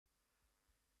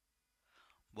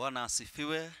Bwana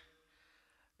asifiwe.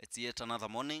 It's yet another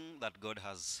morning that God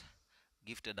has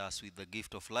gifted us with the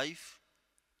gift of life.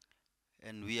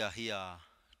 And we are here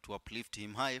to uplift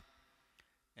him high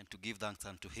and to give thanks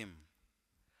unto him.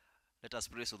 Let us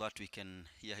pray so that we can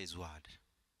hear his word.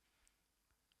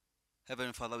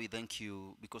 Heavenly Father, we thank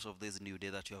you because of this new day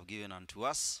that you have given unto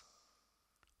us.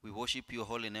 We worship your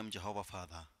holy name, Jehovah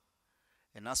Father.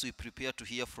 And as we prepare to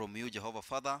hear from you, Jehovah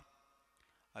Father,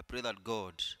 I pray that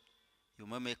God, you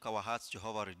may make our hearts,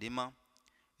 Jehovah Redeemer,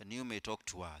 and you may talk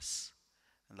to us.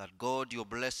 And that God, your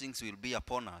blessings will be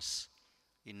upon us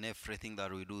in everything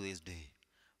that we do this day.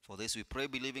 For this we pray,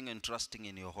 believing and trusting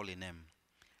in your holy name.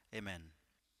 Amen.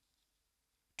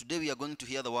 Today we are going to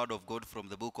hear the word of God from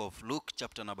the book of Luke,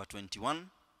 chapter number 21.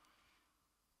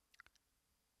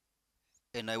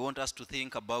 And I want us to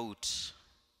think about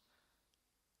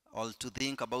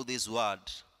this word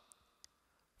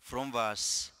from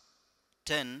verse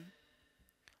 10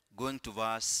 going to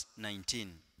verse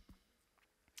 19.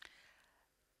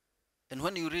 And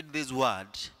when you read this word,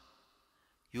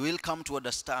 you will come to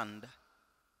understand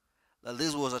that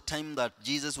this was a time that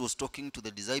Jesus was talking to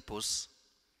the disciples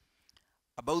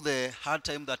about the hard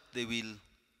time that they will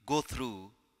go through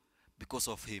because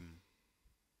of him.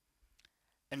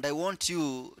 And I want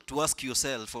you to ask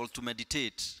yourself, or to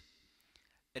meditate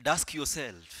and ask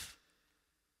yourself,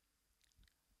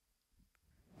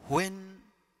 when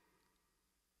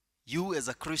you as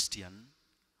a Christian,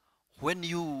 when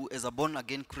you as a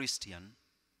born-again Christian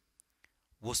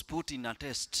was put in a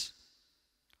test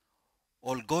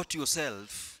or got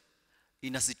yourself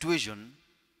in a situation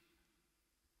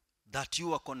that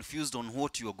you are confused on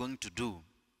what you are going to do,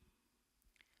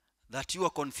 that you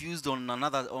are confused on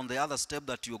the other step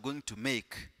that you are going to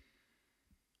make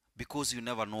because you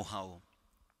never know how.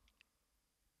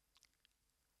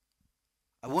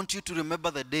 I want you to remember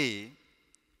the day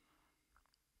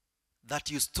that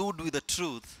you stood with the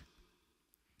truth,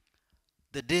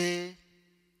 the day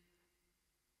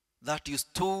that you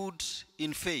stood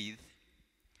in faith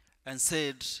and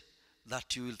said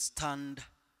that you will stand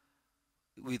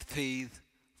with faith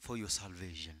for your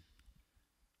salvation.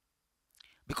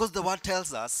 Because the word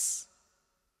tells us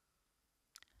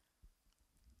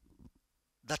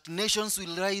that nations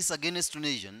will rise against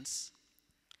nations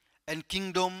and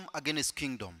kingdom against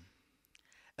kingdom,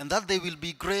 and that there will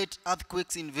be great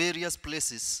earthquakes in various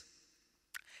places,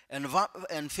 and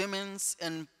famines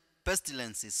and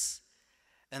pestilences,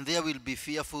 and there will be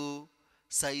fearful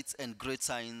sights and great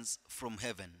signs from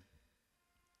heaven.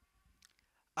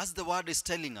 As the word is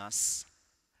telling us,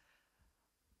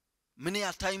 many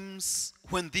a times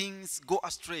when things go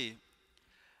astray,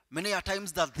 many a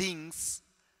times that things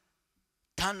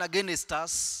turn against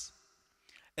us,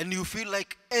 and you feel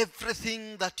like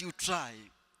everything that you try,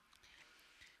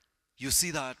 you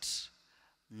see that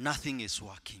nothing is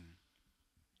working.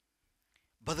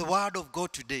 But the word of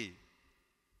God today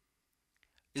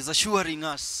is assuring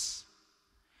us,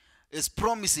 is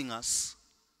promising us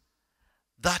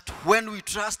that when we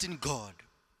trust in God,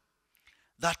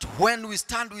 that when we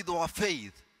stand with our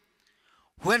faith,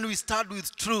 when we stand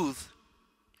with truth,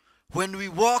 when we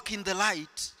walk in the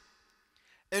light,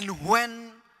 and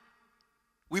when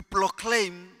we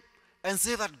proclaim and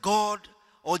say that God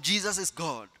or Jesus is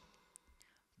God,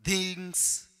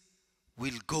 things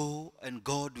will go and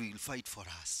God will fight for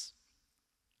us.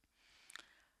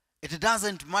 It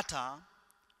doesn't matter,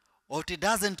 or it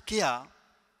doesn't care,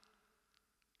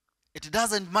 it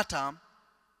doesn't matter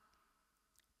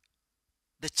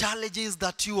the challenges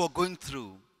that you are going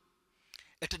through.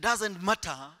 It doesn't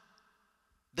matter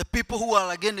the people who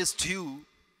are against you,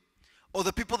 or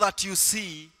the people that you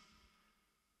see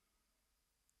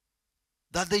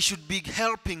that they should be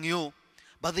helping you,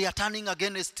 but they are turning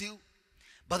against you.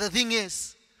 But the thing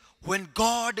is, when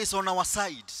God is on our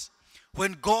side,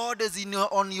 when God is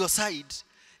on your side,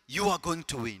 you are going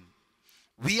to win.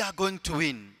 We are going to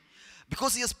win.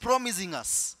 Because he is promising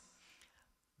us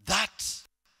that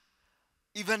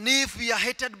even if we are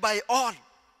hated by all,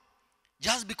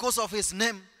 just because of his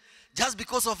name, just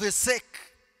because of his sake,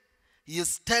 he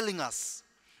is telling us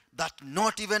that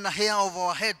not even a hair of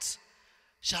our heads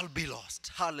shall be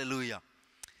lost. Hallelujah.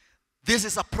 This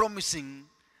is a promising,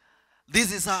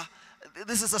 this is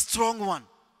a strong one.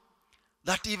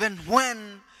 That even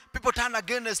when people turn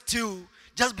against you,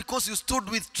 just because you stood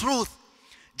with truth,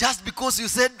 just because you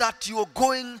said that you are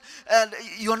going and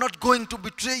you are not going to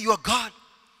betray your God,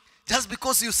 just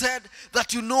because you said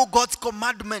that you know God's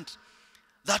commandment,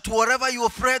 that whatever your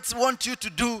friends want you to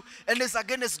do and it's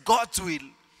against God's will,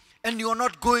 and you are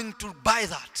not going to buy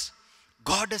that,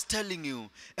 God is telling you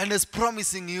and is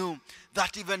promising you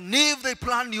that even if they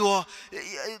plan your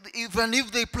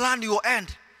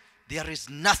end, there is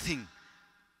nothing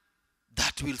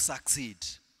that will succeed.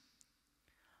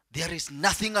 There is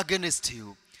nothing against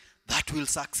you that will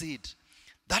succeed.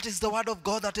 That is the word of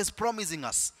God that is promising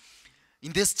us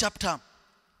in this chapter,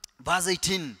 verse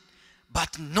 18.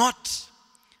 But not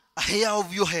a hair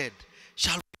of your head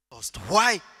shall be lost.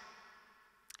 Why?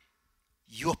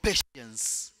 Your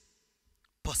patience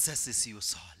possesses your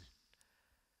soul.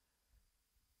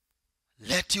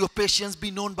 Let your patience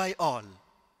be known by all.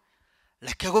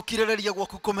 That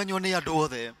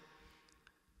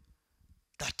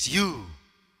you,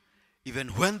 even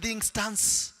when things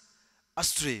stands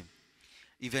astray,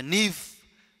 even if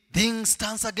things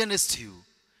stands against you,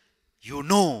 you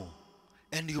know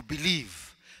and you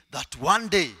believe that one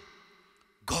day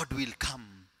God will come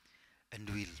and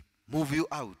will move you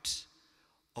out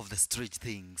of the strange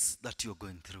things that you're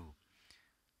going through.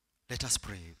 Let us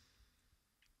pray.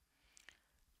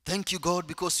 Thank you, God,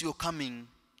 because you're coming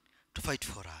to fight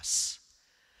for us.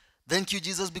 Thank you,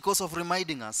 Jesus, because of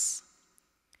reminding us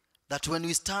that when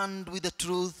we stand with the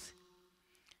truth,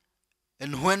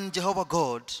 and when, Jehovah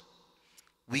God,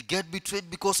 we get betrayed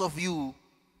because of you,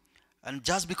 and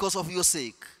just because of your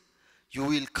sake, you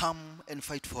will come and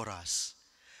fight for us.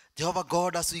 Jehovah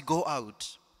God, as we go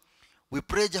out, we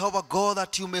pray, Jehovah God,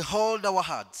 that you may hold our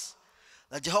hearts.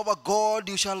 That, Jehovah God,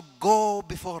 you shall go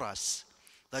before us.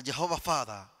 That, Jehovah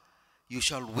Father, you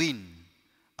shall win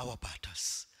our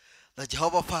battles. That,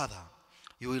 Jehovah Father,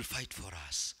 you will fight for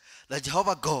us. That,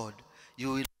 Jehovah God, you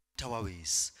will fight our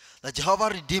ways. That, Jehovah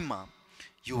Redeemer,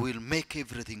 you will make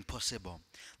everything possible.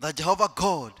 That, Jehovah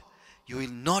God, you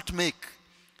will not make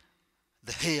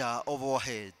the hair of our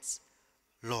heads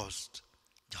lost.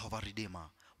 Jehovah Redeemer,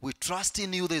 we trust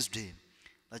in you this day.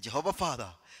 That, Jehovah Father,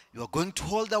 you are going to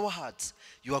hold our hearts.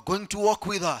 You are going to walk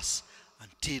with us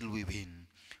until we win.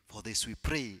 For this we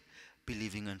pray,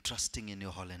 believing and trusting in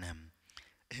your holy name.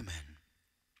 Amen.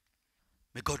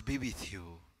 May God be with you.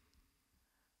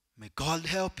 May God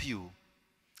help you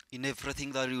in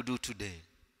everything that you do today.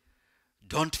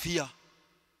 Don't fear.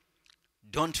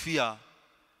 Don't fear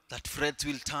that threats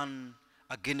will turn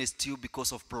against you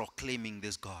because of proclaiming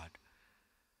this God.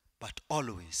 But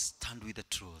always stand with the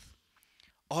truth.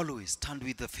 Always stand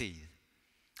with the faith.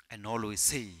 And always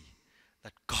say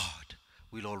that God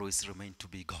will always remain to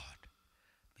be God.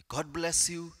 May God bless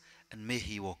you and may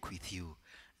he walk with you.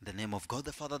 In the name of God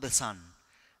the Father, the Son,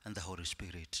 and the Holy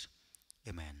Spirit.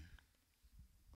 Amen.